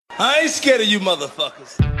I ain't scared of you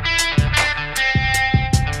motherfuckers.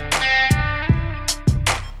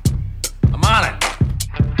 I'm on it.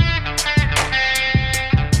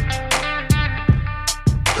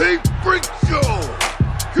 Hey, Freak Show!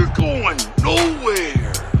 You're going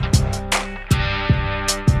nowhere!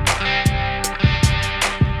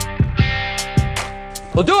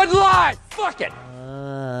 We'll do it live! Fuck it!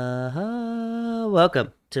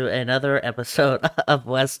 Welcome to another episode of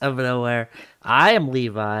West of Nowhere. I am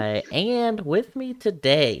Levi, and with me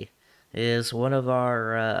today is one of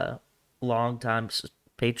our longtime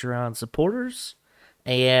Patreon supporters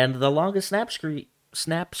and the longest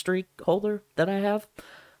snap streak holder that I have,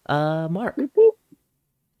 Mark.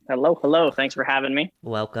 Hello. Thanks for having me.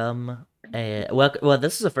 Welcome. Well,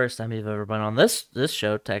 this is the first time you've ever been on this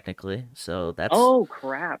show, technically. So that's. Oh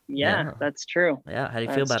crap! Yeah, that's true. Yeah, how do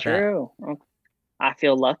you feel about that? I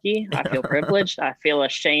feel lucky. I feel privileged. I feel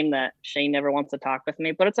ashamed that Shane never wants to talk with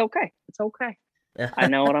me, but it's okay. It's okay. I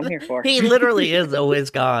know what I'm here for. He literally is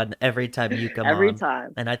always gone every time you come on. Every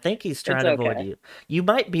time. And I think he's trying to avoid you. You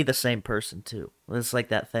might be the same person, too. It's like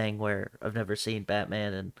that thing where I've never seen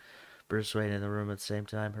Batman and Bruce Wayne in the room at the same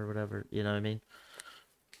time or whatever. You know what I mean?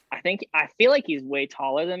 I feel like he's way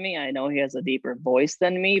taller than me. I know he has a deeper voice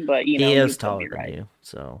than me, but he is taller than you.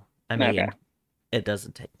 So, I mean, it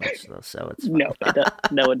doesn't take much, though, so it's fine.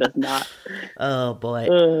 No, it does not. Oh,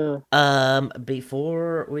 boy.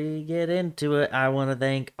 Before we get into it, I want to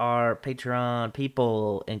thank our Patreon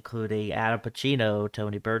people, including Adam Pacino,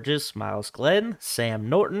 Tony Burgess, Miles Glenn, Sam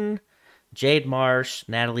Norton, Jade Marsh,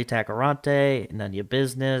 Natalie Tacarante, None Your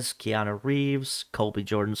Business, Keanu Reeves, Colby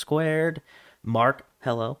Jordan Squared, Mark,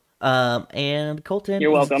 hello, and Colton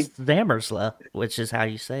You're welcome. Zamersla, which is how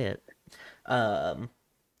you say it.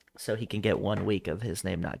 So he can get 1 week of his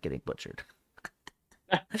name not getting butchered.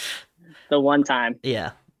 The one time.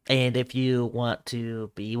 Yeah. And if you want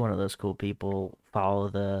to be one of those cool people, follow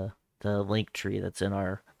the link tree that's in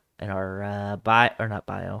our bio, or not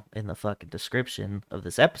bio, in the fucking description of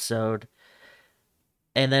this episode.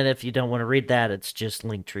 And then if you don't want to read that, it's just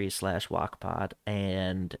linktree/walkpod,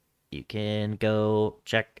 and you can go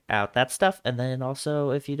check out that stuff. And then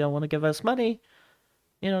also, if you don't want to give us money,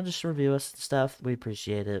 just review us and stuff. We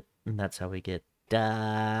appreciate it. And that's how we get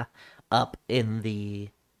up in the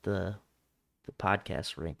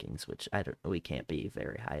podcast rankings, which we can't be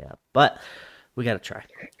very high up, but we got to try.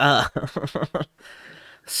 Well,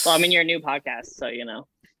 I mean, you're a new podcast, so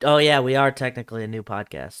Oh yeah, we are technically a new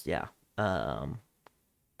podcast. Yeah. I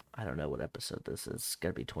don't know what episode this is. It's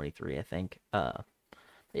gotta be 23, I think.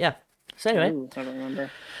 Yeah. So anyway. Ooh, I don't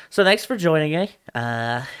remember. So thanks for joining me.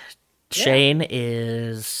 Shane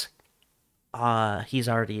is he's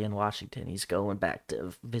already in Washington. He's going back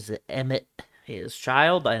to visit Emmett, his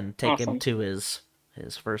child, and take him to his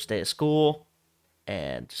first day of school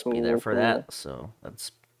and just be there for that. So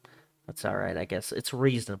that's all right, I guess. It's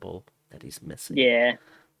reasonable that he's missing. Yeah.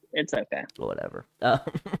 It's okay. Whatever.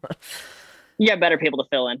 You got better people to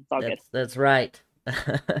fill in. It's all good. That's right.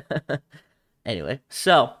 Anyway,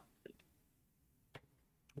 so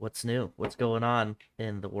what's new? What's going on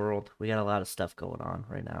in the world? We got a lot of stuff going on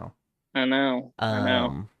right now. I know.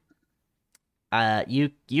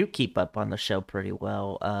 You keep up on the show pretty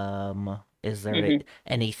well. Is there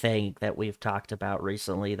anything that we've talked about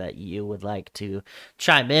recently that you would like to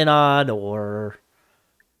chime in on or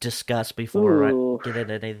discuss before I get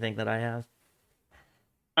into anything that I have?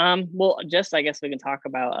 Well, just I guess we can talk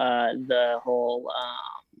about the whole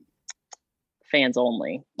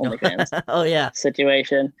OnlyFans oh yeah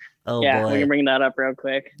situation. Oh yeah, boy. we can bring that up real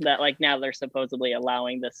quick. That now they're supposedly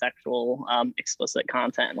allowing the sexual explicit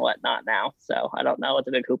content and whatnot now. So I don't know what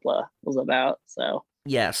the big hoopla was about. So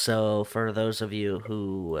yeah, so for those of you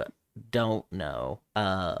who don't know,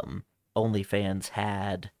 OnlyFans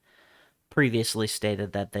had previously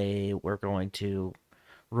stated that they were going to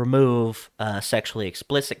remove sexually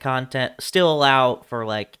explicit content, still allow for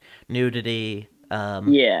like nudity, but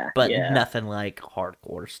nothing like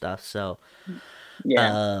hardcore stuff. So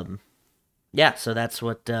so that's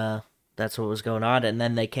what was going on, and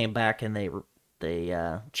then they came back and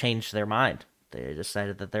they changed their mind. They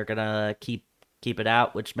decided that they're gonna keep it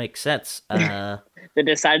out, which makes sense. They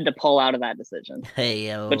decided to pull out of that decision.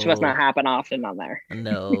 Hey, which must not happen often on there.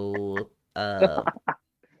 No. But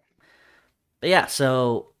yeah,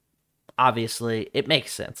 so obviously it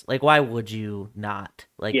makes sense. Like, why would you not?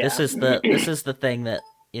 Like, this is the thing that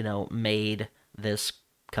made this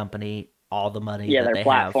company all the money. Yeah, that their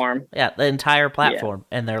platform. Have. Yeah, the entire platform,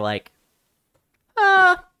 and they're like,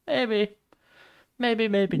 maybe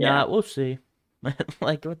not. We'll see.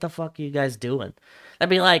 Like, what the fuck are you guys doing?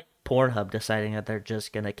 That'd be like Pornhub deciding that they're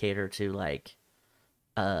just gonna cater to like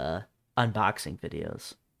uh unboxing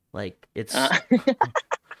videos. Like Uh,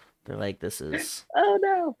 they're like, this is oh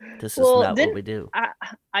no. Well, not what we do.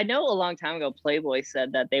 I know a long time ago Playboy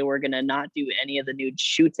said that they were gonna not do any of the nude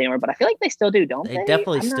shoots anymore, but I feel like they still do, don't They they?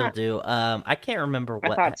 definitely I'm still not. do. I can't remember I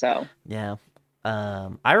what. thought so Yeah.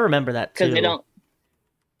 I remember that because they too, don't.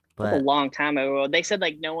 It was a but long time ago. They said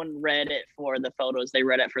like no one read it for the photos; they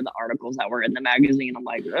read it for the articles that were in the magazine. I'm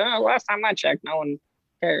like, last time I checked, no one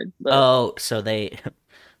cared. But oh, so they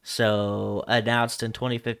so announced in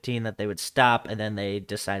 2015 that they would stop, and then they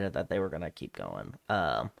decided that they were gonna keep going.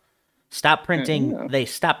 Stop printing. yeah, They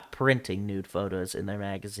stopped printing nude photos in their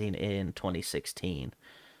magazine in 2016.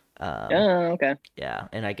 yeah, okay, Yeah,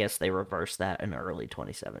 and I guess they reversed that in early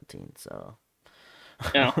 2017. So,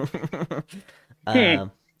 yeah. Hmm.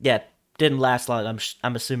 yeah, didn't last long.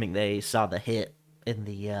 I'm assuming they saw the hit in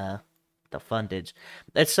the fundage.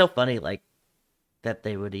 It's so funny, like that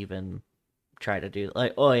they would even try to do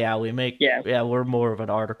like, oh yeah, Yeah. we're more of an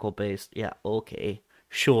article based. Yeah, okay,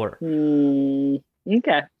 sure.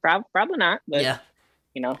 Okay. Probably not, but Yeah,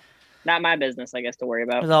 you know, not my business, I guess, to worry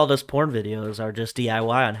about. because all those porn videos are just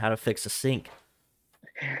DIY on how to fix a sink.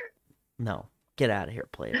 No, get out of here,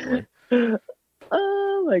 Playboy.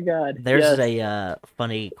 Oh my God. There's Yes. a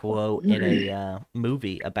funny quote in a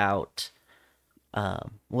movie about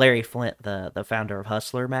Larry Flint, the founder of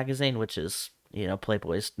Hustler magazine, which is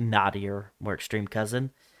Playboy's naughtier, more extreme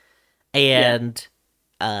cousin. Yeah. And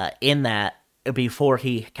in that, before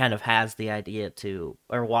he kind of has the idea to,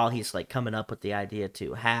 or while he's like coming up with the idea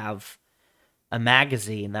to have a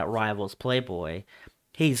magazine that rivals Playboy,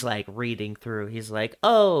 he's like reading through. He's like,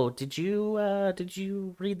 "Oh, did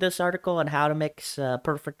you read this article on how to mix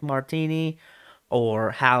perfect martini,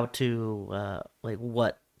 or how to like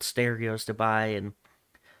what stereos to buy?" And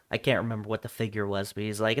I can't remember what the figure was, but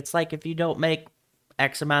he's like, "It's like if you don't make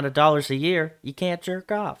X amount of dollars a year, you can't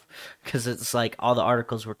jerk off," because it's like all the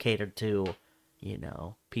articles were catered to,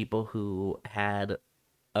 people who had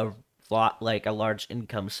a lot, like a large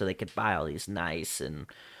income, so they could buy all these nice and,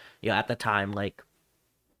 at the time, like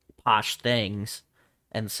posh things.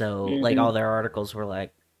 And so like Hmm. all their articles were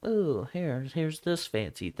like, "Ooh, here's this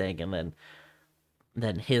fancy thing," and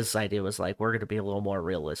then his idea was like, we're going to be a little more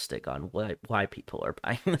realistic on why people are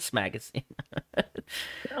buying this magazine.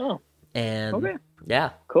 Oh, And okay.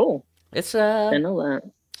 yeah, Cool. it's Didn't a know that.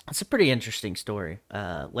 it's a pretty interesting story.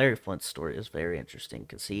 Larry Flint's story is very interesting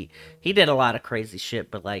because he did a lot of crazy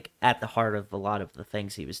shit, but like at the heart of a lot of the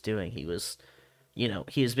things he was doing, he was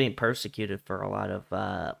being persecuted for a lot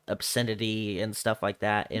of obscenity and stuff like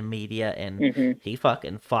that in media, and Hmm. he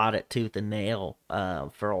fucking fought it tooth and nail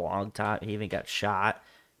for a long time. He even got shot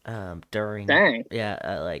during, Dang.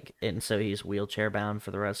 yeah, like, and so he's wheelchair bound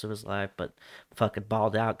for the rest of his life, but fucking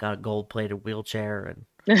balled out, got a gold plated wheelchair,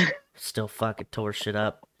 and still fucking tore shit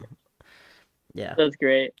up. Yeah, That's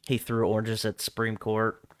great. he threw oranges at the Supreme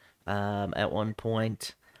Court at one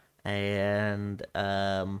point, and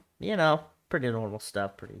pretty normal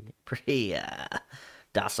stuff, pretty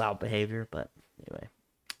docile behavior. But anyway,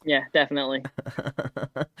 Yeah, definitely.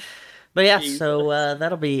 but yeah, so Jesus.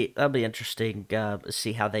 that'll be interesting.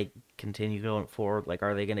 See how they continue going forward. Like,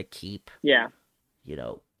 are they gonna keep Yeah. you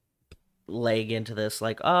know leg into this?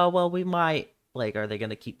 Like, oh well, we might. Like, are they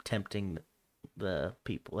gonna keep tempting the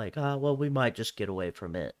people? Like, oh well, we might just get away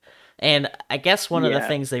from it. And I guess one of the Yeah.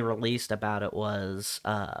 things they released about it was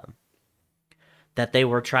that they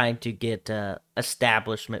were trying to get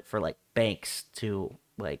establishment for like banks to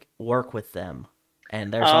like work with them,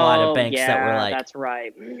 and there's a lot of Oh, banks that were yeah, like, that's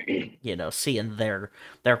right. seeing their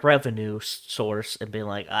revenue source and being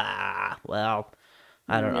like, well,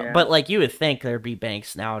 I don't know. Yeah. But like you would think there'd be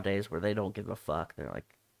banks nowadays where they don't give a fuck. They're like,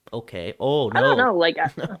 okay, oh I don't no, know. Like,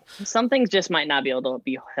 some things just might not be able to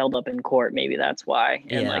be held up in court. Maybe that's why.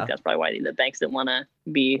 And, like, yeah, that's probably why the banks didn't want to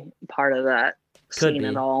be part of that could scene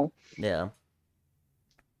at be, all. yeah,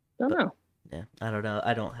 Don't but know. yeah, I don't know.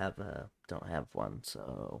 I don't have one,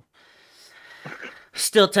 so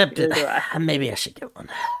still tempted. Neither do I. Maybe I should get one.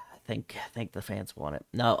 I think the fans want it.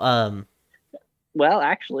 No, Well,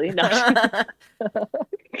 actually, no.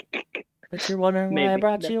 but you're wondering why I Maybe.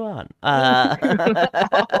 brought No. you on.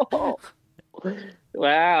 Oh,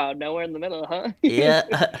 wow. Nowhere in the middle, huh? Yeah.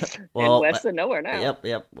 And Well, west of nowhere now.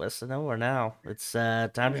 yep. West of nowhere now. It's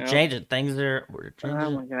time to Yeah. change it. We're Oh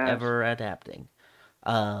changing, my gosh. ever adapting.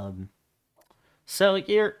 Um. So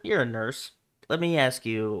you're a nurse. Let me ask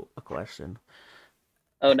you a question.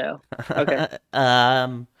 Oh no. Okay.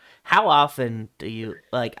 How often do you,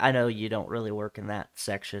 like, I know you don't really work in that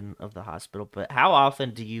section of the hospital, but how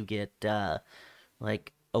often do you get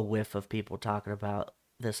like a whiff of people talking about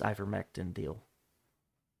this ivermectin deal?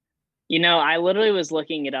 I literally was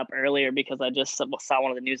looking it up earlier because I just saw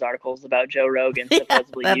one of the news articles about Joe Rogan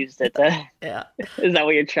supposedly used it to. Yeah. Is that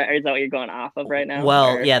what is that what you're going off of right now?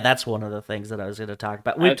 Well, or? yeah, that's one of the things that I was going to talk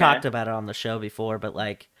about. We've Okay. talked about it on the show before, but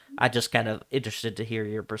like, I just kind of interested to hear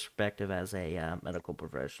your perspective as a medical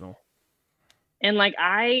professional. And like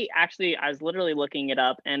I was literally looking it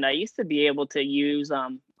up, and I used to be able to use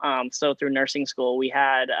so through nursing school we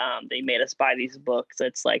had they made us buy these books.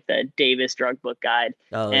 It's like the Davis Drug Book Guide.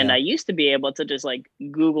 Oh, And yeah. I used to be able to just like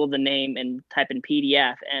Google the name and type in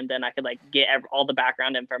PDF, and then I could like get all the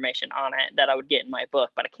background information on it that I would get in my book.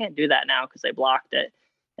 But I can't do that now because they blocked it.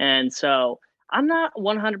 And so I'm not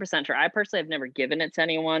 100% sure. I personally have never given it to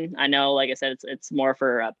anyone. I know, like I said, it's more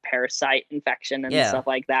for a parasite infection and stuff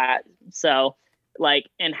like that. So like,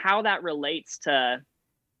 and how that relates to,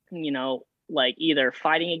 like either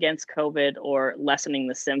fighting against COVID or lessening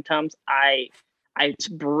the symptoms. I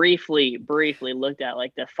briefly looked at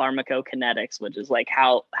like the pharmacokinetics, which is like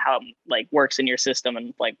how like works in your system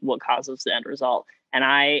and like what causes the end result. And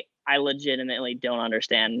I legitimately don't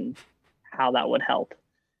understand how that would help.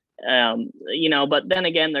 But then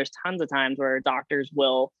again, there's tons of times where doctors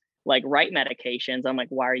will like write medications. I'm like,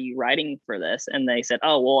 why are you writing for this? And they said,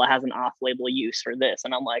 oh, well, it has an off-label use for this.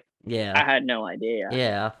 And I'm like, Yeah. I had no idea.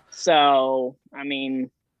 Yeah. So, I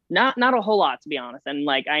mean, not a whole lot, to be honest. And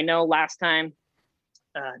like, I know last time,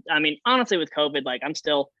 honestly, with COVID, like I'm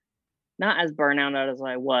still not as burnout out as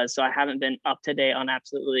I was. So I haven't been up to date on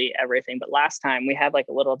absolutely everything. But last time we had like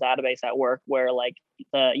a little database at work where like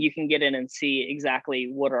you can get in and see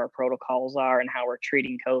exactly what our protocols are and how we're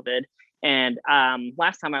treating COVID. And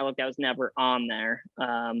last time I looked, I was never on there.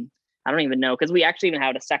 I don't even know, because we actually even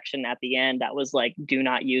had a section at the end that was like, do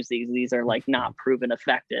not use these. These are like not proven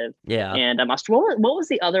effective. Yeah. And what was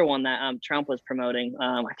the other one that Trump was promoting?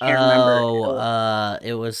 I can't remember.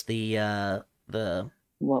 It was the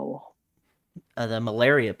Whoa. The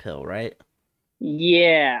malaria pill, right?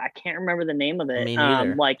 Yeah, I can't remember the name of it. Me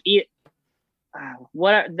neither.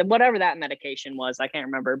 Whatever that medication was, I can't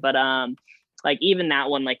remember. But like even that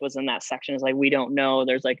one like was in that section. Is like, we don't know.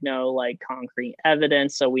 There's like no like concrete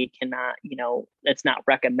evidence, so we cannot. It's not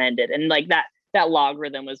recommended. And like that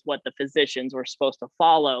logarithm was what the physicians were supposed to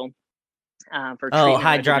follow for treatment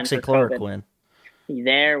regimen for hydroxychloroquine.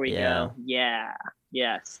 There we go. Yeah.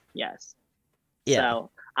 Yes. Yeah.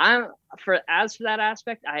 So for that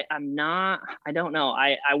aspect, I'm not. I don't know.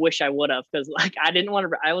 I wish I would have, because like I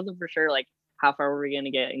wasn't for sure like how far were we going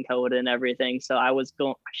to get in COVID and everything. So I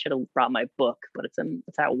should have brought my book, but it's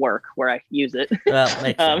at work where I use it. Well,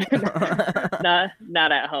 makes sense.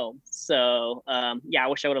 not at home. So I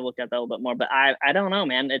wish I would have looked at that a little bit more, but I don't know,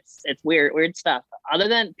 man. It's weird stuff. Other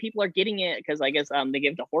than people are getting it because I guess they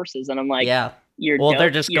give it to horses, and I'm like, yeah. They're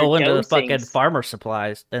just going to the fucking farmer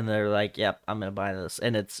supplies and they're like, yep, I'm going to buy this.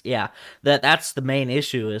 And it's, that's the main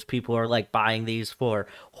issue is people are like buying these for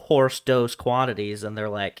horse dose quantities. And they're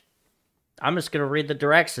like, I'm just going to read the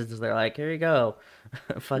directions. They're like, here you go.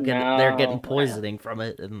 They're getting poisoning from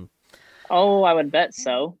it. And oh, I would bet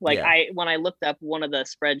so. Like when I looked up one of the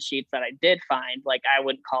spreadsheets that I did find, like I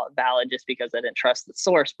wouldn't call it valid just because I didn't trust the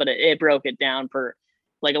source, but it broke it down for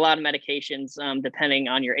like a lot of medications, depending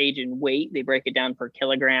on your age and weight, they break it down per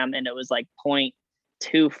kilogram, and it was like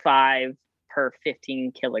 0.25 per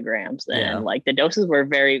 15 kilograms. And like the doses were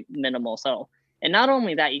very minimal. So, and not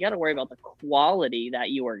only that, you got to worry about the quality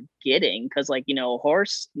that you are getting, because like,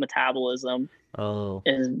 horse metabolism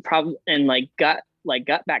is probably, and like gut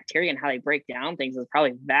bacteria and how they break down things is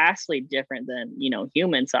probably vastly different than,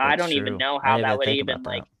 humans. So I don't even know how that would even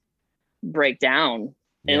like break down.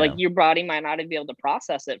 And like your body might not even be able to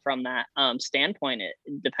process it from that standpoint,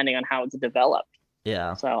 depending on how it's developed.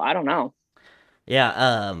 Yeah. So I don't know.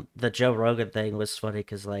 Yeah. The Joe Rogan thing was funny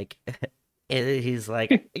because like he's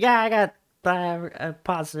like, I got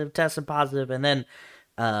tested positive, and then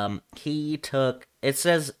he took. It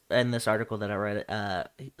says in this article that I read,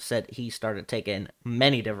 said he started taking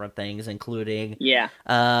many different things, including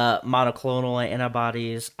monoclonal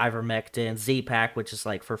antibodies, ivermectin, Z-Pak, which is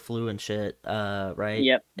like for flu and shit, right?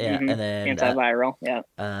 Yep. Yeah, and then antiviral.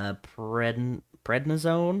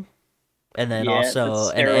 prednisone, and then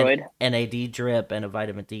also an NAD drip and a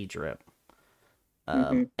vitamin D drip.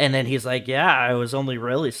 And then he's like, I was only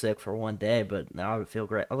really sick for one day, but now I feel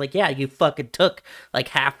great. I'm like, you fucking took like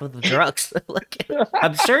half of the drugs. Like,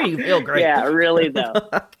 I'm sure you feel great. Yeah, really though.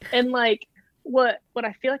 And like what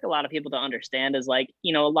I feel like a lot of people don't understand is like,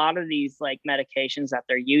 a lot of these like medications that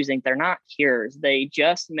they're using, they're not cures. They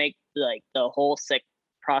just make like the whole sick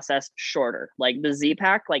process shorter. Like the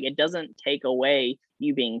Z-Pak, like it doesn't take away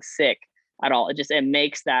you being sick. at all. It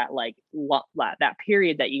makes that like that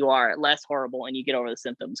period that you are less horrible, and you get over the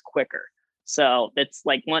symptoms quicker. So it's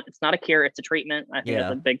like it's not a cure, it's a treatment. I think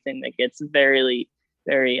that's a big thing that gets very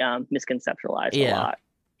misconceptualized a lot.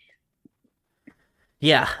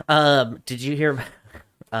 Yeah. Did you hear?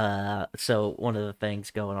 So one of the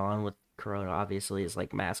things going on with Corona, obviously, is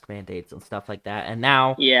like mask mandates and stuff like that. And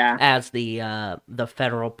now, as the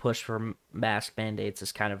federal push for mask mandates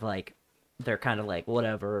is kind of like, they're kind of like,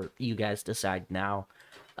 whatever you guys decide now.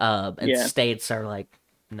 And states are like,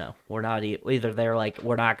 no, we're not. Either they're like,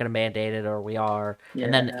 we're not going to mandate it, or we are.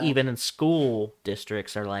 And then even in school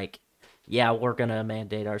districts are like, yeah, we're going to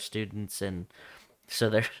mandate our students. And so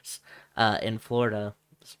there's in Florida,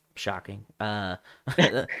 shocking,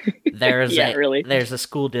 there's there's a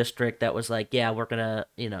school district that was like, yeah, we're gonna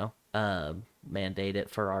mandate it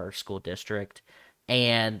for our school district,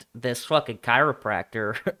 and this fucking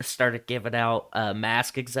chiropractor started giving out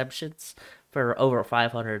mask exemptions for over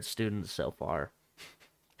 500 students so far.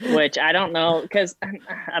 Which I don't know, because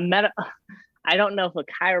I don't know if a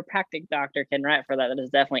chiropractic doctor can write for that. That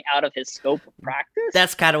is definitely out of his scope of practice.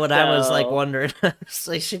 That's kind of what I was like wondering.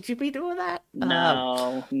 Like, should you be doing that?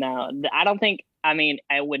 No. I don't think. I mean,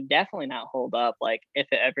 I would definitely not hold up. Like, if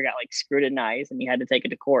it ever got like scrutinized and you had to take it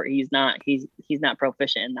to court, he's not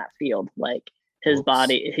proficient in that field. Like, his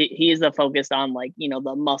body, he's focused on like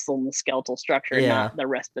the muscle and the skeletal structure, not the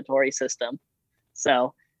respiratory system.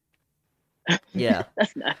 So. Yeah,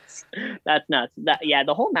 that's nuts.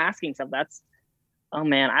 The whole masking stuff. Oh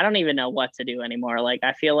man, I don't even know what to do anymore. Like,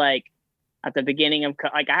 I feel like at the beginning of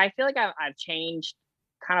I've changed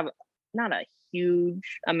kind of, not a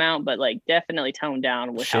huge amount, but like definitely toned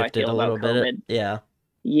down with how I feel about COVID.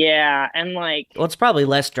 Yeah, and like, well, it's probably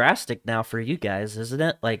less drastic now for you guys, isn't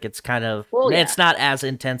it? Like, it's kind of, it's not as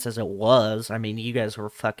intense as it was. I mean, you guys were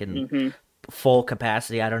fucking full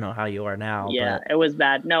capacity. I don't know how you are now. Yeah, but it was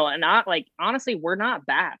bad. No, and not like, honestly, we're not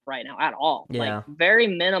bad right now at all. Like, very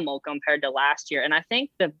minimal compared to last year. And I think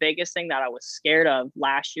the biggest thing that I was scared of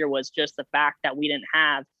last year was just the fact that we didn't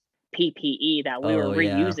have PPE, that we were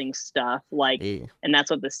reusing stuff, like, and that's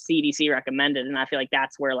what the CDC recommended. And I feel like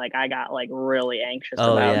that's where like I got like really anxious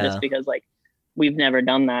about, just because like we've never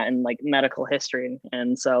done that in like medical history.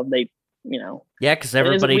 And so they, because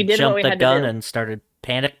everybody jumped the gun and started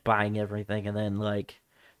panic buying everything, and then like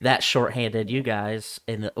that shorthanded you guys,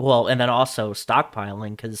 and then also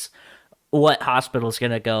stockpiling, because what hospital's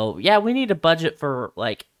gonna go, yeah, we need a budget for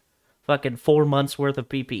like fucking 4 months worth of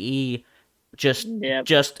PPE just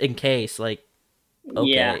in case, like,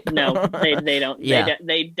 okay. No, they don't.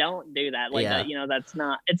 They don't do that. Like, that's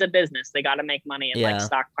not, it's a business. They got to make money, and like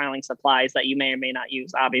stockpiling supplies that you may or may not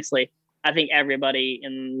use. Obviously, I think everybody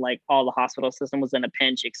in like all the hospital system was in a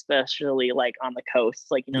pinch, especially like on the coast,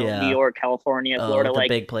 like New York, California, Florida, the like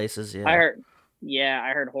big places. I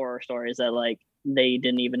heard horror stories that like they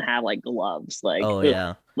didn't even have like gloves. Like,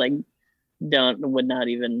 like would not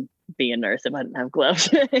even be a nurse if I didn't have gloves.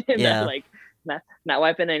 Like not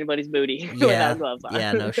wiping anybody's booty without gloves on.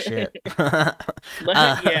 Yeah, no shit.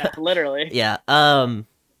 Literally. Yeah.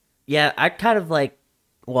 I kind of like.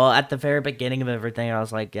 Well, at the very beginning of everything, I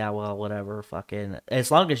was like, yeah, well, whatever, fucking,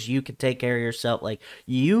 as long as you can take care of yourself, like,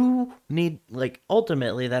 you need, like,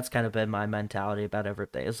 ultimately, that's kind of been my mentality about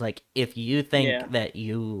everything. It's like, if you think that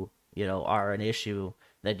you are an issue,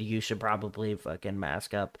 then you should probably fucking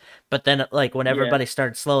mask up. But then, like, when everybody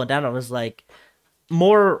started slowing down, I was like,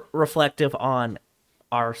 more reflective on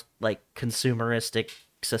our, like, consumeristic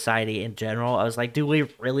society in general. I was like, do we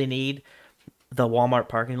really need the Walmart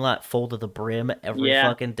parking lot full to the brim every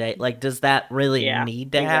fucking day? Like, does that really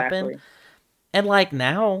need to happen? And like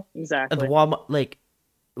now, the Walmart, like,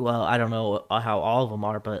 well, I don't know how all of them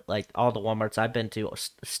are, but like all the Walmarts I've been to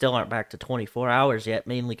still aren't back to 24 hours yet,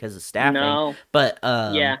 mainly because of staffing. No. But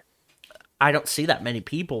I don't see that many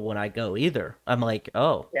people when I go either. I'm like,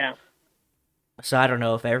 oh. Yeah. So I don't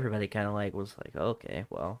know if everybody kind of like was like, okay,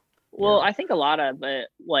 well. Well, I think a lot of it,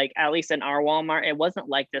 like, at least in our Walmart, it wasn't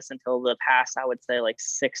like this until the past, I would say, like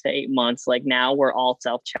 6 to 8 months. Like, now we're all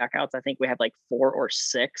self-checkouts. I think we have like 4 or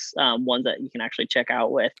 6 ones that you can actually check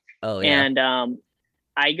out with. Oh, yeah. And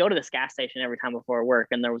I go to this gas station every time before work,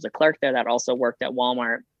 and there was a clerk there that also worked at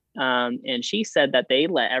Walmart. And she said that they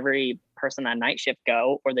let every person on night shift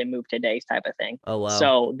go, or they moved to days type of thing. Oh, wow.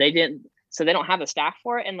 So they don't have the staff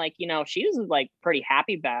for it. And like, she was like pretty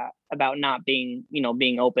happy about not being,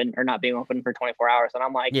 being open or not being open for 24 hours. And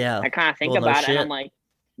I'm like, I kind of think about it, and I'm like,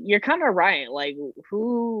 you're kind of right. Like,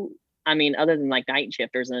 other than like night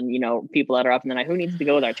shifters and, people that are up in the night, who needs to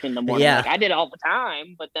go there 2 a.m? Like, I did it all the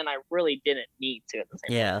time, but then I really didn't need to at the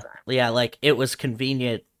same time. Yeah. Like, it was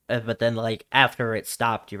convenient But then like after it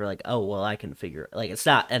stopped, you were like, oh well, I can figure it. Like it's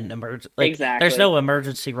not an emergency. Like there's Exactly. no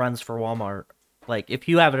emergency runs for Walmart. Like if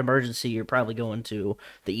you have an emergency, you're probably going to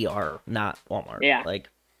the ER, not Walmart. Yeah. Like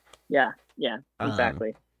Yeah, um,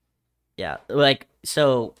 exactly. yeah. Like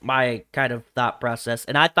so, my kind of thought process,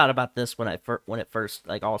 and I thought about this when it first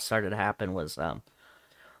like all started to happen was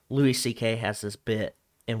Louis C.K. has this bit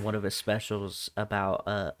in one of his specials about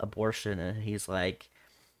abortion, and he's like,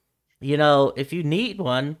 if you need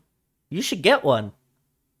one, you should get one.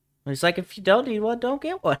 And he's like, if you don't need one, don't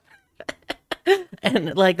get one.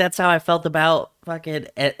 And like that's how I felt about fucking,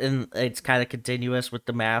 and it's kind of continuous with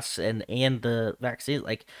the masks and the vaccine.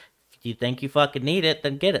 Like, if you think you fucking need it,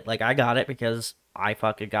 then get it. Like I got it because I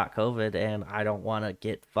fucking got COVID, and I don't want to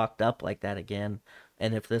get fucked up like that again.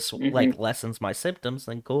 And if this like lessens my symptoms,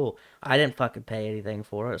 then cool. I didn't fucking pay anything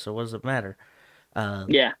for it, so what does it matter?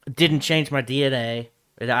 Yeah. Didn't change my DNA.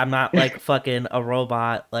 I'm not like fucking a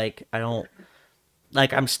robot. Like I don't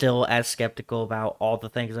like I'm still as skeptical about all the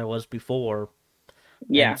things I was before.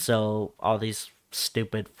 Yeah. And so all these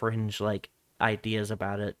stupid fringe like ideas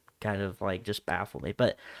about it kind of like just baffle me.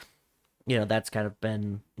 But that's kind of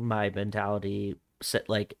been my mentality.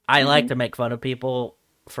 Like I like to make fun of people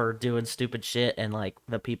for doing stupid shit, and like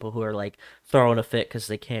the people who are like throwing a fit because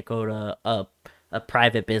they can't go to a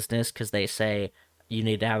private business because they say you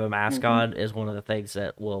need to have a mask on is one of the things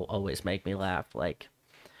that will always make me laugh. Like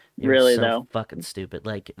you're Really, so though. fucking stupid.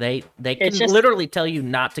 Like they can It's just- literally tell you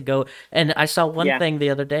not to go. And I saw one Yeah. thing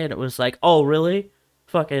the other day, and it was like, "Oh, really?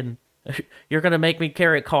 Fucking, you're gonna make me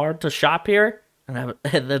carry a card to shop here?" And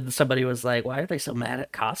then somebody was like, "Why are they so mad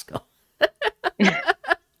at Costco?"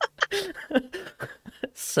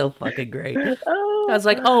 So fucking great. I was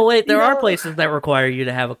like, "Oh wait, there are places that require you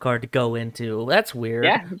to have a card to go into. That's weird."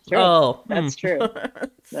 Yeah, it's true. Oh, That's true.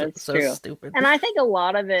 That's so true. stupid. And I think a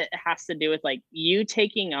lot of it has to do with like you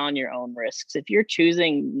taking on your own risks. If you're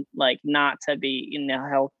choosing like not to be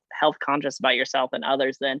health conscious about yourself and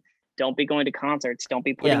others, then don't be going to concerts. Don't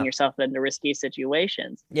be putting Yeah. yourself into risky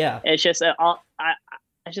situations. Yeah. It's just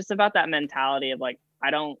it's just about that mentality of like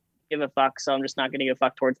I don't give a fuck, so I'm just not going to give a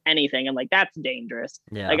fuck towards anything. And like that's dangerous.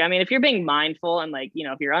 Yeah. Like I mean, if you're being mindful and like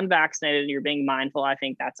if you're unvaccinated and you're being mindful, I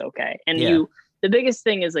think that's okay. And Yeah. the biggest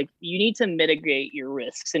thing is like you need to mitigate your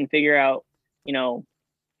risks and figure out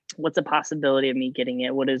what's the possibility of me getting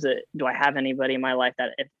it. What is it? Do I have anybody in my life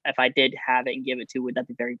that if I did have it and give it to, would that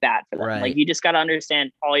be very bad for them? Right. Like you just got to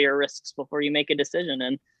understand all your risks before you make a decision.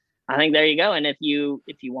 And I think there you go. And if you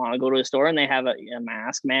want to go to a store and they have a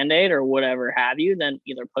mask mandate or whatever have you, then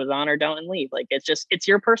either put it on or don't and leave. Like it's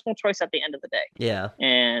your personal choice at the end of the day. Yeah.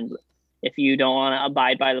 And if you don't want to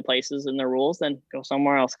abide by the places and the rules, then go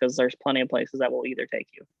somewhere else because there's plenty of places that will either take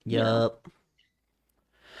you. Yup.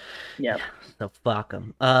 Yeah. So fuck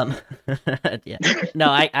them. Yeah. No,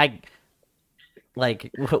 I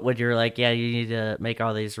like when you're like, yeah, you need to make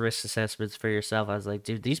all these risk assessments for yourself. I was like,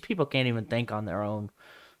 dude, these people can't even think on their own.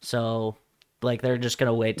 So, like, they're just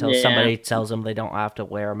gonna wait till somebody tells them they don't have to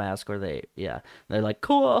wear a mask, or they're like,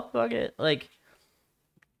 cool, fuck it, like.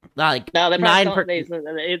 Like no, 9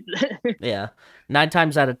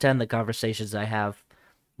 times out of 10, the conversations I have,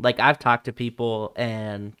 like I've talked to people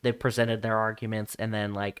and they presented their arguments, and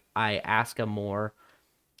then like I ask them more,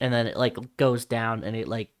 and then it like goes down and it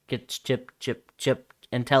like gets chip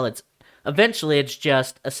until it's eventually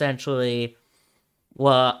just essentially,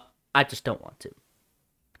 well, I just don't want to.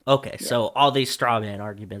 Okay, so all these straw man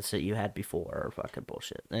arguments that you had before are fucking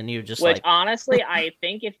bullshit, and you just which like honestly, I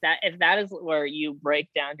think if that is where you break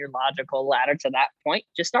down your logical ladder to that point,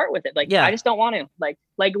 just start with it. Like, I just don't want to.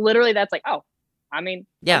 Like literally, that's like, oh, I mean,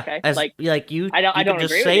 okay, like you, I don't just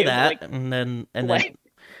agree say with you, that, like, and then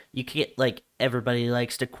you can't like everybody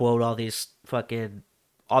likes to quote all these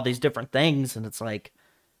different things, and it's like,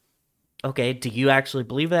 okay, do you actually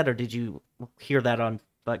believe that, or did you hear that on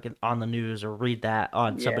fucking on the news or read that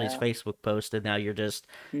on somebody's Facebook post, and now you're just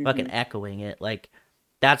fucking echoing it? Like,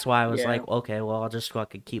 that's why I was like, okay, well, I'll just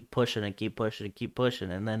fucking keep pushing and keep pushing and keep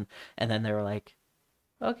pushing, and then they were like,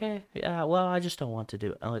 okay, yeah, well, I just don't want to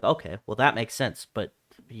do it. I'm like, okay, well, that makes sense, but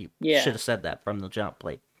you should have said that from the jump.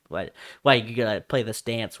 Like, why you gotta play this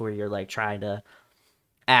dance where you're like trying to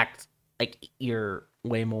act like you're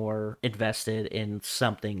way more invested in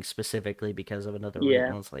something specifically because of another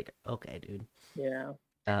reason? It's like, okay, dude. Yeah.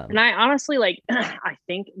 And I honestly like, I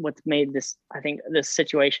think what's made this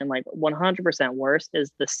situation like 100% worse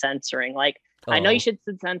is the censoring. Like, I know you should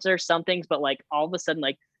censor some things, but like all of a sudden,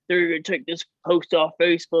 like they're gonna take this post off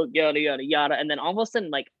Facebook, yada yada yada, and then all of a sudden,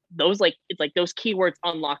 like those, like it's like those keywords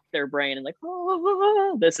unlock their brain and like,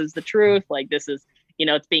 oh, this is the truth. Like this is,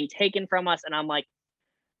 it's being taken from us, and I'm like,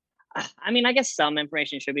 I mean, I guess some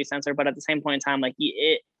information should be censored, but at the same point in time, like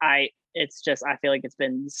it's just, I feel like it's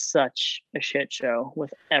been such a shit show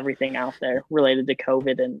with everything out there related to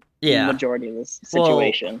COVID and the majority of this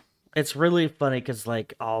situation. Well, it's really funny because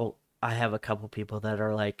like I have a couple people that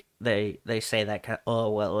are like they say that kind of, oh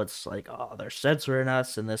well, it's like, oh, they're censoring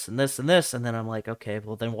us and this and this and this, and then I'm like, okay,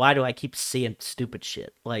 well then why do I keep seeing stupid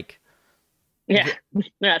shit? Like, yeah, they're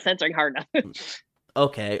not censoring hard enough.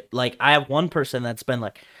 Okay, like I have one person that's been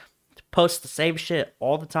like post the same shit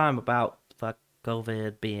all the time about fuck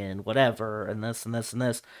COVID being whatever and this and this and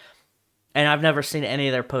this. And I've never seen any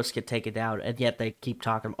of their posts get taken down, and yet they keep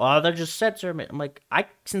talking. Oh, they're just censoring me. I'm like, I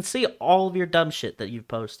can see all of your dumb shit that you've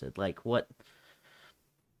posted. Like, what?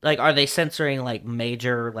 Like, are they censoring like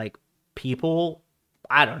major like people?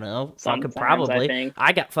 I don't know. Fucking probably.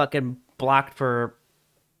 I got fucking blocked for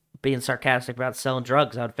being sarcastic about selling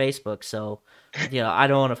drugs on Facebook. So, you know, I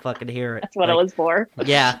don't want to fucking hear it. That's what it was for.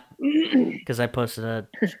 Yeah, because I posted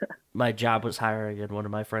my job was hiring, and one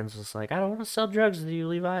of my friends was like, I don't want to sell drugs with you,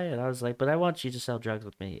 Levi. And I was like, but I want you to sell drugs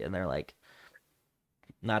with me. And they're like,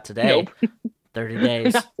 not today. Nope. 30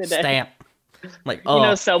 days. Stamp. Like, oh. You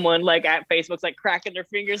know, someone like at Facebook's like cracking their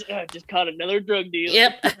fingers. Oh, just caught another drug deal.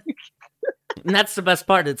 Yep. And that's the best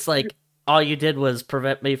part. It's like, all you did was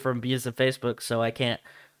prevent me from using Facebook, so I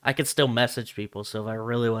could still message people. So if I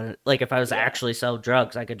really wanted, like, if I was actually sell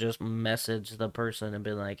drugs, I could just message the person and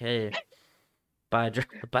be like, hey, buy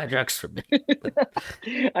drugs from me.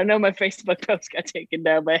 I know my Facebook post got taken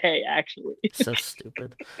down, but hey, actually. So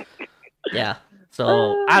stupid. Yeah.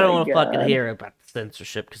 So I don't want to fucking hear about the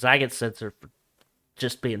censorship because I get censored for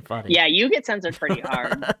just being funny. Yeah, you get censored pretty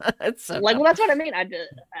hard. It's so like, well, that's what I mean.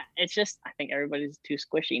 It's just, I think everybody's too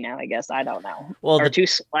squishy now, I guess. I don't know. Well, or too,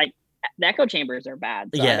 like, the echo chambers are bad.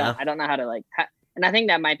 So yeah. I don't know how to, like, and I think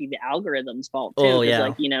that might be the algorithm's fault, too. Oh, yeah.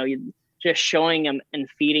 Like, you know, you just showing them and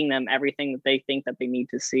feeding them everything that they think that they need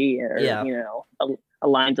to see or, you know,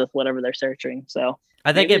 aligns with whatever they're searching. So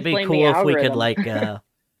I think it'd be cool if we could,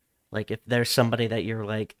 like, if there's somebody that you're,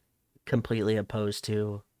 like, completely opposed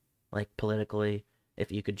to, like, politically,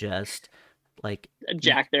 if you could just, like...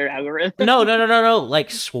 jack their algorithm? No. Like,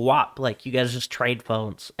 swap. Like, you guys just trade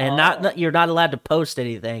phones. And you're not allowed to post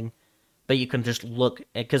anything, but you can just look...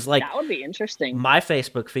 Because, like... That would be interesting. My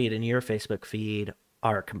Facebook feed and your Facebook feed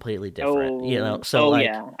are completely different, you know? So, like...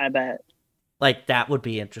 yeah, I bet. Like, that would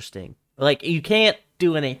be interesting. Like, you can't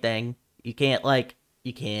do anything. You can't, like...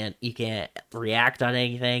 You can't react on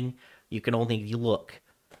anything. You can only look.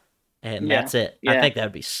 And that's it. Yeah. I think that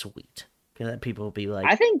would be sweet. Because then people will be like...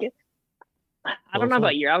 I think... I don't know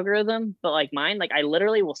about your algorithm, but like mine, like I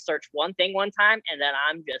literally will search one thing one time and then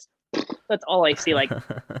I'm just... That's all I see. Like,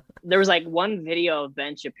 there was like one video of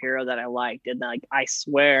Ben Shapiro that I liked. And like, I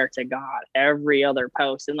swear to God, every other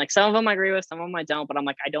post. And like, some of them I agree with, some of them I don't. But I'm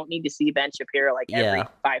like, I don't need to see Ben Shapiro like every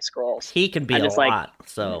 5 scrolls. He can be a lot.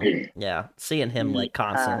 So, yeah. Seeing him like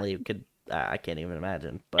constantly could... I can't even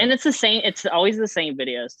imagine. But... And it's the same. It's always the same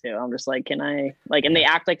videos too. I'm just like, can I like? And they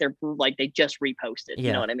act like they're like they just reposted.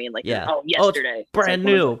 You know what I mean? Like, yesterday, it's brand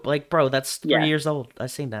new. Like, bro, that's 3 years old.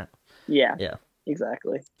 I've seen that. Yeah.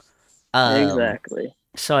 Exactly. Exactly.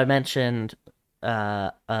 So I mentioned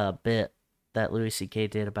a bit that Louis C.K.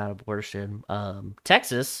 did about abortion.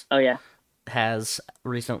 Texas. Oh yeah. Has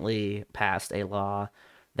recently passed a law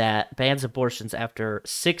that bans abortions after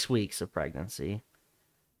 6 weeks of pregnancy.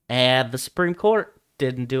 And the Supreme Court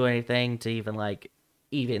didn't do anything to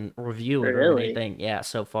even review it or anything. Yeah,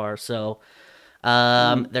 so far. So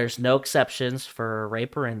there's no exceptions for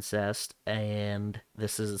rape or incest, and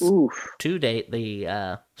this is to date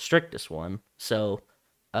the strictest one. So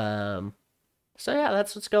yeah,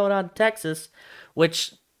 that's what's going on in Texas,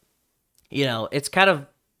 which, you know, it's kind of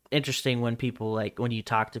interesting when people when you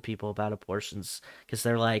talk to people about abortions, because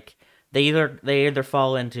they're like they either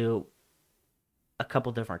fall into a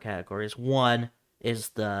couple different categories. One is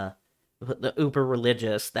the uber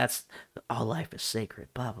religious. That's all life is sacred.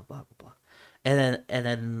 Blah blah blah blah blah.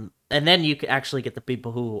 And then you could actually get the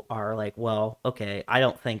people who are like, well, okay, I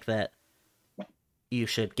don't think that you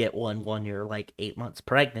should get one when you're like 8 months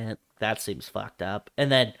pregnant. That seems fucked up.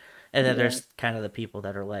 And then there's kind of the people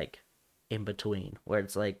that are like in between, where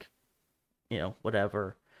it's like, you know,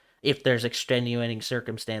 whatever. If there's extenuating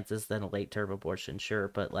circumstances, then a late term abortion, sure,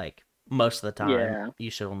 but like. Most of the time, you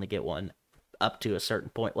should only get one up to a certain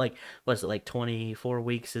point. Like, was it like 24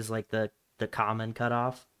 weeks is like the common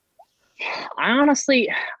cutoff? I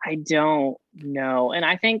don't know. And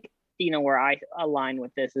I think, you know, where I align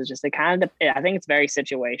with this is just I think it's very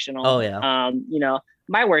situational. Oh, yeah. You know,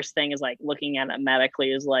 my worst thing is like looking at it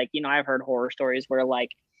medically is like, you know, I've heard horror stories where like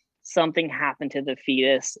something happened to the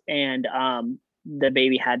fetus and the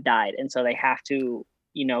baby had died, and so they have to,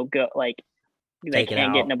 go like they Take it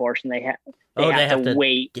can't get an out. abortion. They Oh, they have have to to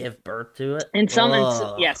wait. give birth to it? And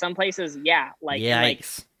Ugh. some places, yeah, like and like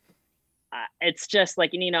Yikes. it's just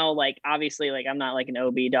like, like obviously, like I'm not like an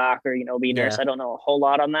OB doc or OB nurse. Yeah. I don't know a whole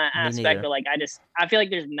lot on that Me aspect, neither. but like I feel like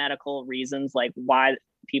there's medical reasons like why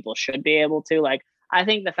people should be able to. Like I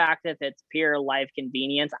think the fact that it's pure life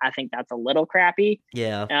convenience, I think that's a little crappy.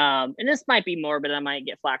 Yeah. And this might be morbid, I might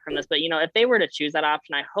get flack from this, but if they were to choose that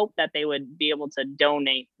option, I hope that they would be able to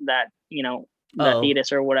donate that, the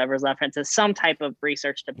fetus or whatever's left into some type of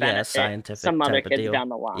research to benefit scientific some other type of kids deal. down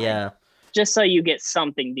the line. Yeah. Just so you get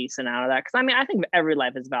something decent out of that. Because I think every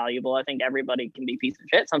life is valuable. I think everybody can be a piece of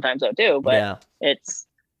shit sometimes, though, too. But Yeah. it's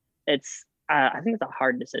I think it's a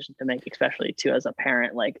hard decision to make, especially too as a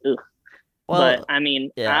parent. Like, ugh. Well, But I mean,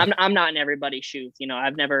 yeah. I'm not in everybody's shoes.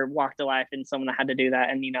 I've never walked a life and someone had to do that,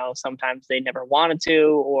 and sometimes they never wanted to,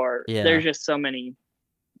 or Yeah. there's just so many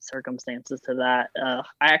circumstances to that. I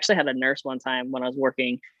actually had a nurse one time when I was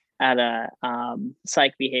working at a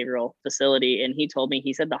psych behavioral facility, and he told me,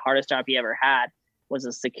 he said the hardest job he ever had was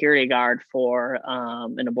a security guard for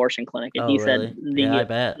an abortion clinic, and Oh, he really? said Yeah, I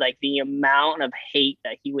bet. like the amount of hate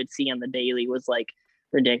that he would see on the daily was like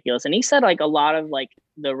ridiculous. And he said like a lot of like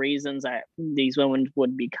the reasons that these women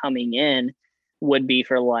would be coming in would be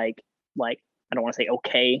for like I don't want to say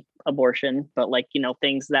okay abortion, but like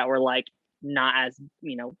things that were like not as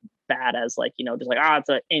bad as like just like it's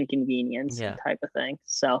an inconvenience Yeah. type of thing.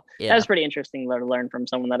 So Yeah. that was pretty interesting to learn from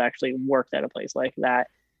someone that actually worked at a place like that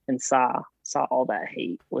and saw all that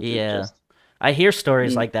hate, which is Yeah. just I hear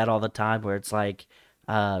stories like that all the time where it's like,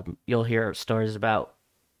 you'll hear stories about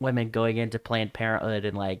women going into Planned Parenthood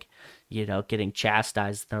and like, getting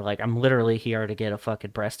chastised. They're like, I'm literally here to get a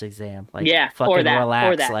fucking breast exam. Like, fucking or that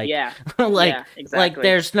relax. or that like, yeah like, yeah, exactly. like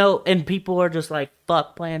there's no, and people are just like,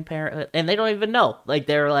 fuck Planned Parenthood, and they don't even know. Like,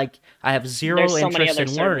 they're like, I have zero There's so many interest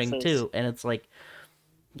in other learning services. too, and it's like,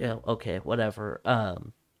 okay, whatever.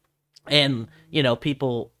 And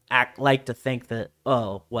people like to think that,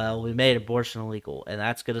 oh, well, we made abortion illegal and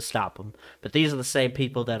that's gonna stop them. But these are the same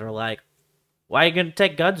people that are like, why are you gonna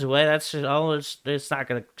take guns away? That's just all. It's not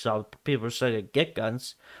gonna solve. People are still gonna get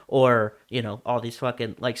guns, or all these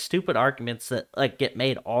fucking like stupid arguments that like get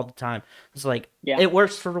made all the time. It's like it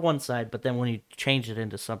works for one side, but then when you change it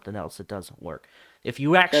into something else, it doesn't work. If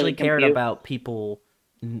you actually cared about people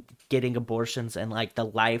getting abortions and like the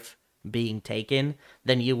life being taken,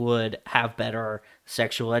 then you would have better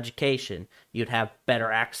sexual education. You'd have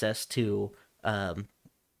better access to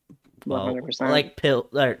 100%.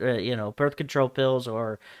 like birth control pills,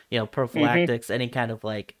 or prophylactics, any kind of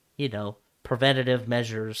like preventative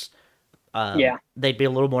measures. They'd be a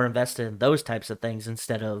little more invested in those types of things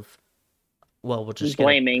instead of, well, we're just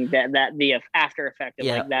blaming that the after effect of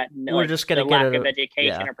like that. We're just gonna the get lack of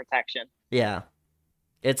education or protection. Yeah.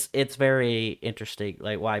 It's very interesting,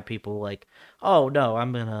 like why people like, oh no,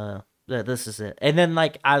 I'm gonna, this is it. And then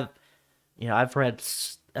like I've read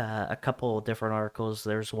a couple of different articles.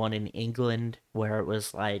 There's one in England where it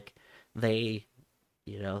was like they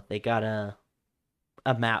got a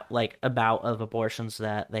amount of abortions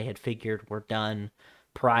that they had figured were done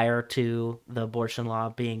prior to the abortion law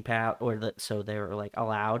being passed, so they were like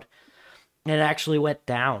allowed. And it actually went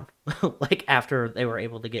down like after they were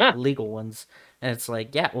able to get legal ones. And it's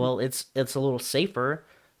like, yeah, well, it's a little safer.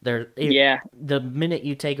 The minute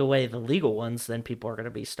you take away the legal ones, then people are going to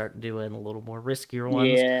be starting doing a little more riskier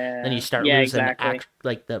ones. Yeah. Then you start losing exactly.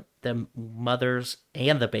 like the mothers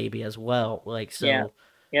and the baby as well. Like, so Yeah.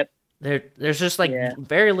 Yep. There's just like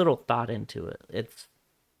very little thought into it.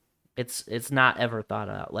 It's not ever thought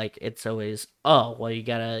out. Like, it's always, oh, well, you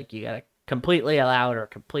gotta completely allow it or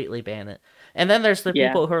completely ban it. And then there's the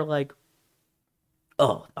people who are like,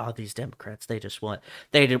 oh, all these Democrats, they want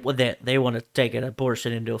to take an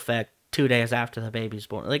abortion into effect 2 days after the baby's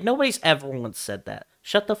born. Like, nobody's ever once said that.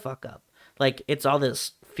 Shut the fuck up. Like, it's all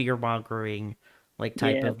this fear-mongering like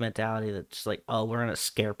type of mentality that's just like, oh, we're gonna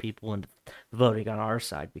scare people into voting on our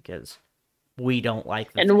side because we don't like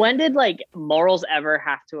And when did like morals ever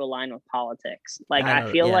have to align with politics? Like,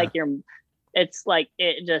 I feel like it's like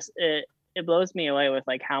it blows me away with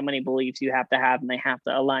like how many beliefs you have, and they have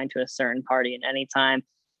to align to a certain party. And anytime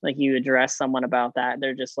like you address someone about that,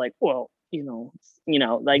 they're just like, well, they don't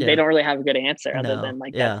really have a good answer other than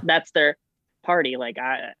like that's their party. Like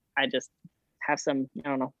I just have some, I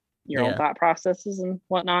don't know, your own thought processes and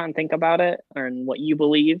whatnot, and think about it, or in what you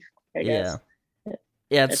believe, I guess.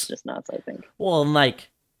 It's just nuts, I think. Well, and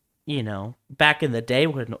like, back in the day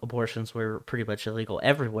when abortions were pretty much illegal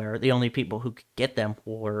everywhere, the only people who could get them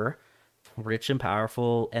were rich and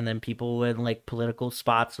powerful, and then people in like political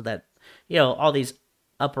spots that, all these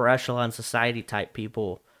upper echelon society type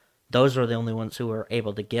people, those are the only ones who are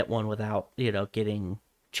able to get one without, getting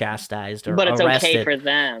chastised or But it's arrested. okay for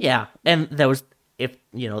them. Yeah. And if,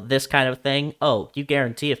 this kind of thing, you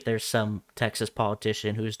guarantee if there's some Texas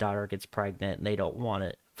politician whose daughter gets pregnant and they don't want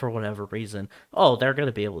it for whatever reason, they're going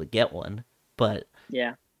to be able to get one. But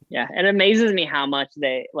yeah. It amazes me how much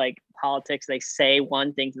they like politics. They say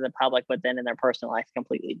one thing to the public, but then in their personal life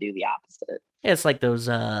completely do the opposite. it's like those,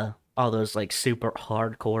 all those like super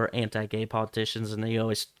hardcore anti-gay politicians, and they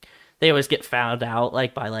always get found out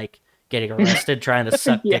like by like getting arrested trying to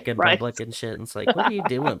suck dick in public and shit. And it's like, what are you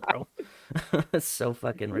doing, bro? It's so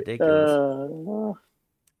fucking ridiculous.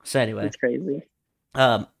 So anyway, it's crazy.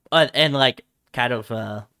 And like kind of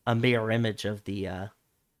a mirror image of the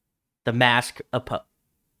mask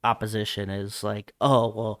opposition is like, oh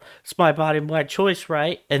well, it's my body, my choice,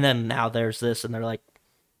 right? And then now there's this, and they're like,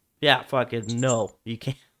 yeah, fucking no, you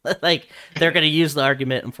can't. Like they're gonna use the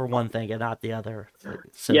argument for one thing and not the other.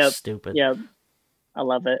 It's so stupid. Yep. I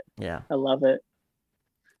love it. Yeah. I love it.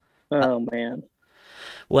 Oh man.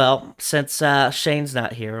 Well, since Shane's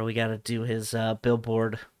not here, we got to do his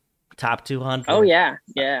Billboard Top 200. Oh yeah,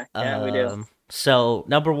 we do. So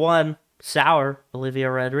number 1, Sour, Olivia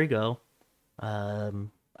Rodrigo.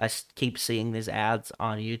 I keep seeing these ads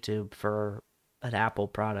on YouTube for an Apple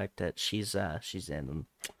product that she's in. And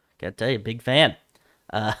gotta tell you, big fan.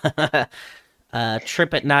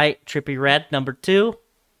 Trip at Night, Trippie Redd, number 2.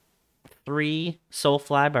 3,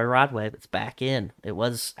 Soulfly by Rod Wave. It's back in. It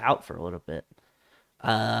was out for a little bit.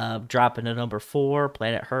 Dropping to number 4,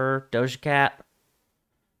 Planet Her, Doja Cat.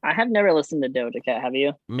 I have never listened to Doja Cat. Have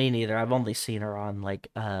you? Me neither. I've only seen her on like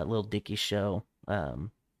Lil Dicky's show.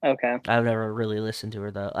 Okay. I've never really listened to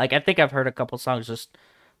her though. Like I think I've heard a couple songs just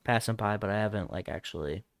passing by, but I haven't like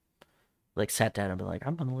actually like sat down and been like,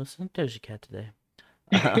 I'm gonna listen to Doja Cat today.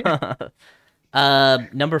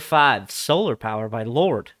 Number 5, Solar Power by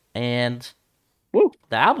Lorde. And woo,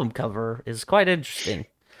 the album cover is quite interesting.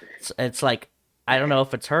 It's like, I don't know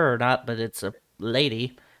if it's her or not, but it's a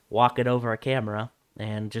lady walking over a camera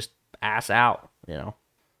and just ass out,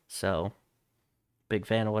 So, big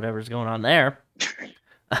fan of whatever's going on there.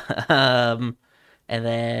 And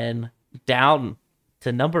then down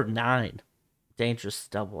to number 9, Dangerous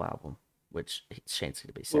double album, which Shane's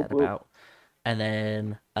gonna be sad about. And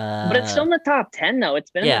then but it's still in the top 10 though.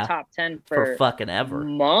 It's been in the top 10 for fucking ever.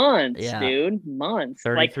 Months, dude. Months.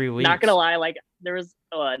 33 like, weeks. Not gonna lie, like there was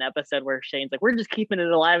an episode where Shane's like, we're just keeping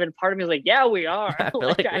it alive, and part of me was like, yeah, we are. I feel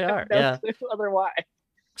like we are. No clue otherwise.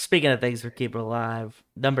 Speaking of things we're keeping alive,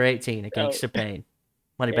 number 18, A Gangster Pain.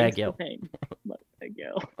 Moneybag Yo. Moneybag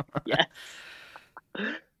Yo. Yes.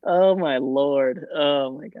 Oh my lord.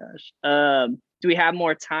 Oh my gosh. Do we have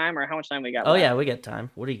more time, or how much time we got? Oh yeah, we got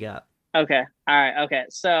time. What do you got? Okay. All right. Okay.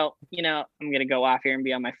 So, I'm going to go off here and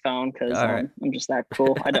be on my phone because I'm just that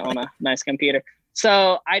cool. I don't own a nice computer.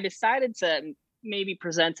 So I decided to maybe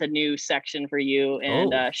present a new section for you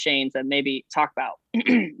and Shane's and maybe talk about.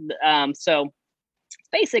 So it's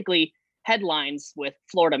basically headlines with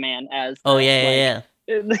Florida Man as. Oh, yeah.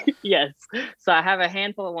 Yes. So I have a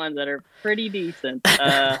handful of ones that are pretty decent.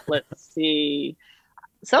 Let's see.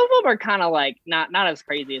 Some of them are kind of like not as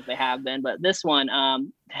crazy as they have been, but this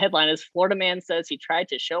one, headline is Florida Man says he tried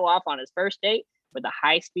to show off on his first date with a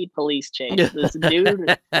high-speed police chase. This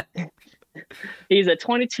dude, he's a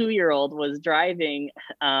 22-year-old, was driving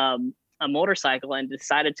a motorcycle and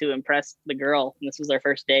decided to impress the girl. And this was their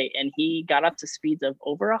first date, and he got up to speeds of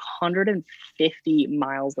over 150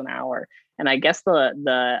 miles an hour. And I guess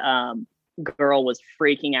the girl was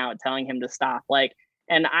freaking out, telling him to stop.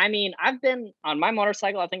 And I mean, I've been on my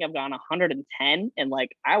motorcycle, I think I've gone 110, and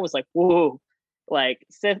like I was like, whoa, like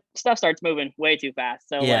stuff starts moving way too fast.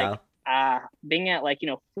 So being at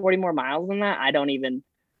 40 more miles than that, I don't even,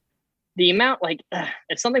 the amount,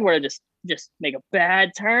 if something were to just make a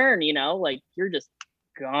bad turn, you're just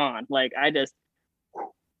gone.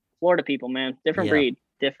 Florida people, man, different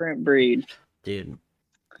breed. Dude.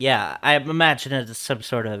 Yeah, I imagine it's some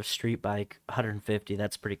sort of street bike, 150,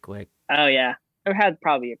 that's pretty quick. Oh yeah. It had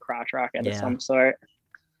probably a crotch rocket of some sort.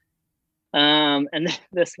 And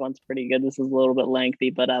this one's pretty good. This is a little bit lengthy,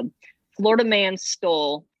 but Florida man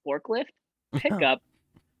stole forklift, pickup,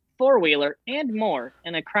 four-wheeler, and more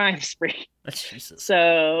in a crime spree. Jesus.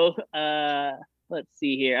 So let's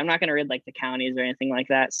see here. I'm not going to read the counties or anything like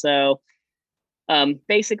that. So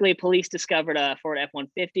basically, police discovered a Ford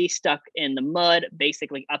F-150 stuck in the mud,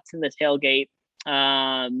 basically up to the tailgate.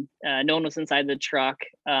 No one was inside the truck.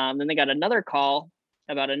 Then they got another call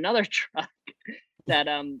about another truck that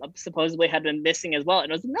supposedly had been missing as well.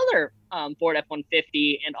 And it was another Ford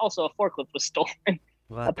F-150, and also a forklift was stolen.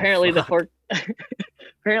 What Apparently the fuck?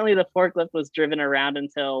 apparently the forklift was driven around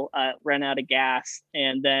until ran out of gas,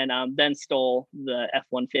 and then stole the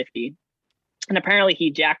F-150. And apparently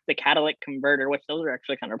he jacked the catalytic converter, which those are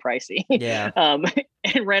actually kind of pricey. Yeah.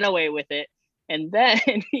 And ran away with it. And then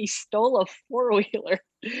he stole a four-wheeler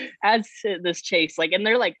as this chase. Like, and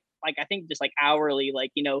they're like I think just like hourly,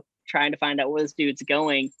 like, trying to find out where this dude's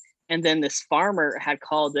going. And then this farmer had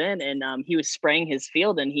called in, and he was spraying his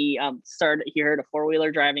field, and he heard a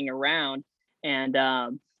four-wheeler driving around, and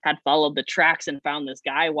had followed the tracks and found this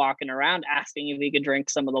guy walking around asking if he could drink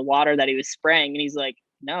some of the water that he was spraying. And he's like,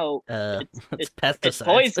 no, it's pesticides. It's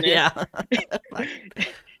poisonous. Yeah.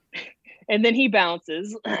 And then he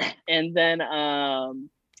bounces, and then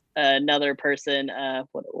another person,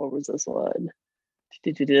 what was this one?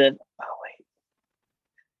 Oh wait.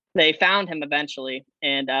 They found him eventually,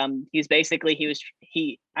 and I think he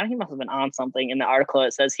must have been on something. In the article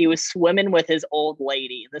it says he was swimming with his old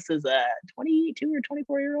lady. This is a 22 or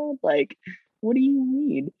 24-year-old. Like, what do you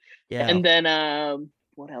mean? Yeah. And then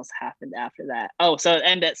what else happened after that? Oh, so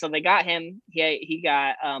they got him. He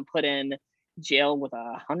got put in jail with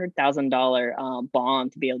 $100,000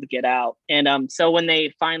 bond to be able to get out. And so when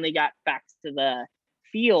they finally got back to the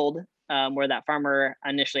field where that farmer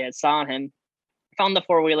initially had saw him, found the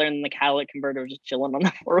four-wheeler, and the catalytic converter was just chilling on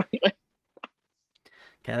the four-wheeler.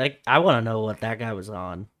 Okay, I want to know what that guy was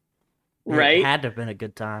on. Right? It had to have been a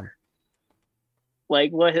good time.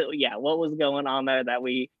 Like, what? Yeah, what was going on there that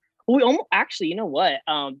we almost, actually, you know what?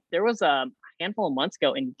 There was a handful of months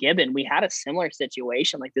ago in Gibbon, we had a similar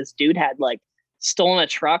situation. Like, this dude had like stolen a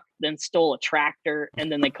truck, then stole a tractor,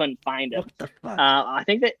 and then they couldn't find him. What the fuck? I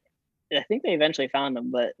think they eventually found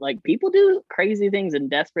him, but like, people do crazy things in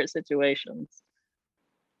desperate situations.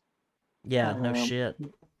 Yeah, no shit.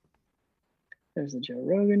 There's a Joe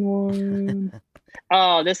Rogan one.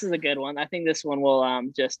 Oh, this is a good one. I think this one will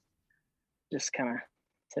just kind of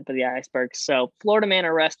tip of the iceberg. So, Florida man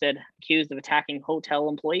arrested, accused of attacking hotel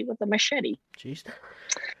employee with a machete. Jeez.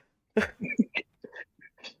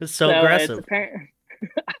 It's so aggressive.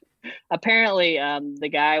 Apparently, the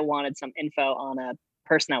guy wanted some info on a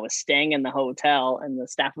person that was staying in the hotel, and the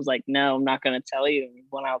staff was like, no, I'm not going to tell you. And he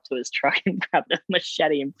went out to his truck and grabbed a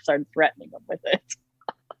machete and started threatening him with it.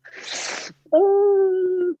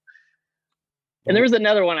 And there was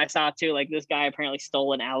another one I saw too. Like, this guy apparently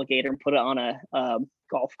stole an alligator and put it on a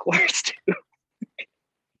golf course too.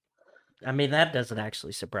 I mean, that doesn't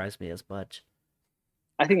actually surprise me as much.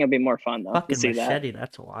 I think it'd be more fun though. Fucking to see machete,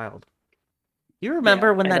 that's wild. You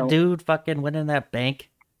remember when that dude fucking went in that bank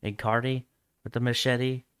in Cardi with the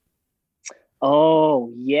machete?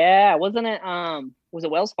 Oh yeah, wasn't it? Was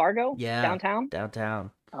it Wells Fargo? Yeah,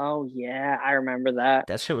 downtown. Oh yeah, I remember that.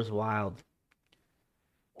 That shit was wild.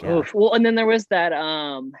 Yeah. Oof. Well, and then there was that.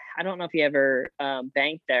 I don't know if you ever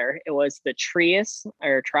banked there. It was the Trius.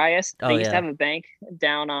 They used to have a bank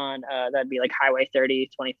down on that'd be like Highway 30,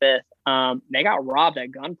 25th. They got robbed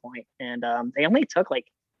at gunpoint, and they only took like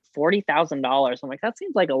 $40,000. I'm like, that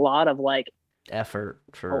seems like a lot of like effort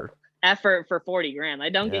for $40,000. They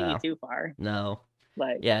don't get you too far. No.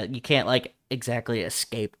 Like, yeah, you can't like exactly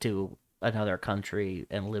escape to another country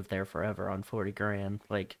and live there forever on $40,000.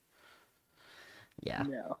 Like, yeah,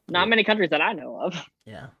 no, not many countries that I know of.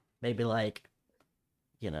 Yeah, maybe like,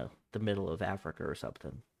 the middle of Africa or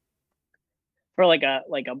something. For like a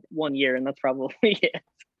 1 year, and that's probably it.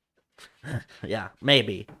 Yeah,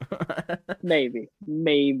 maybe.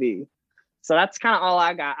 maybe. So that's kind of all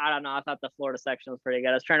I got. I don't know. I thought the Florida section was pretty good.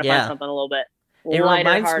 I was trying to find something a little bit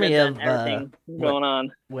reminds me of everything going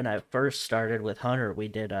on. When I first started with Hunter, we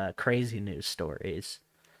did crazy news stories.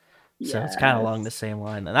 Yes. So it's kind of along the same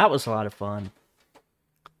line, and that was a lot of fun.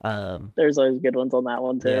 There's always good ones on that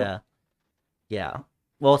one too. Yeah.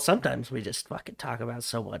 Well, sometimes we just fucking talk about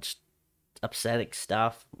so much upsetting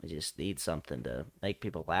stuff. We just need something to make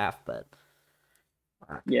people laugh, but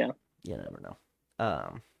yeah, you never know.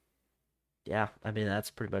 Yeah, I mean, that's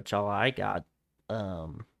pretty much all I got.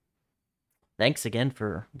 Thanks again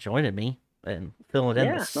for joining me and filling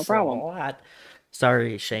in this no problem. A lot.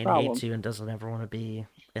 Sorry, Shane hates you and doesn't ever want to be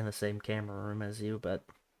in the same camera room as you, but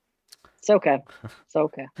it's okay. It's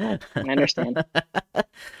okay. I understand.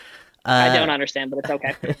 I don't understand, but it's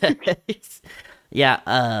okay. Yeah,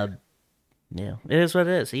 it is what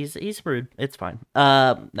it is. He's rude. It's fine.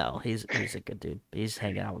 No, he's a good dude. He's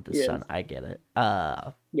hanging out with his son. I get it.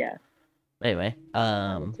 Yeah. Anyway,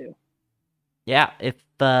 yeah, if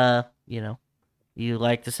you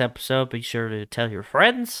like this episode, be sure to tell your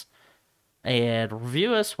friends and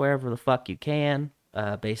review us wherever the fuck you can.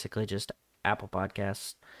 Basically just Apple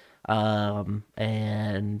Podcasts.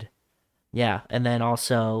 And yeah, and then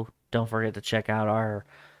also don't forget to check out our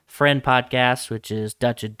friend podcast, which is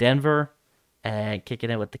Dutch in Denver, and Kicking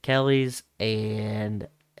It with the Kellys, and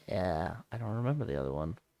I don't remember the other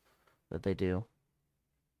one that they do.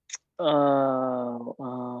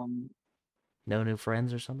 No New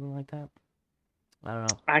Friends or something like that. I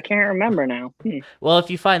don't know. I can't remember now. Well,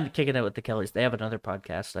 if you find Kicking It with the Kellys, they have another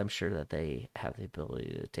podcast. I'm sure that they have the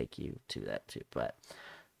ability to take you to that too. But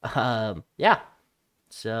yeah.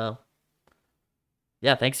 So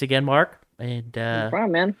yeah, thanks again, Mark. And No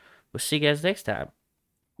problem, man. we'll see you guys next time.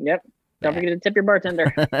 Yep. Don't forget to tip your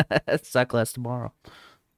bartender. Suck less tomorrow.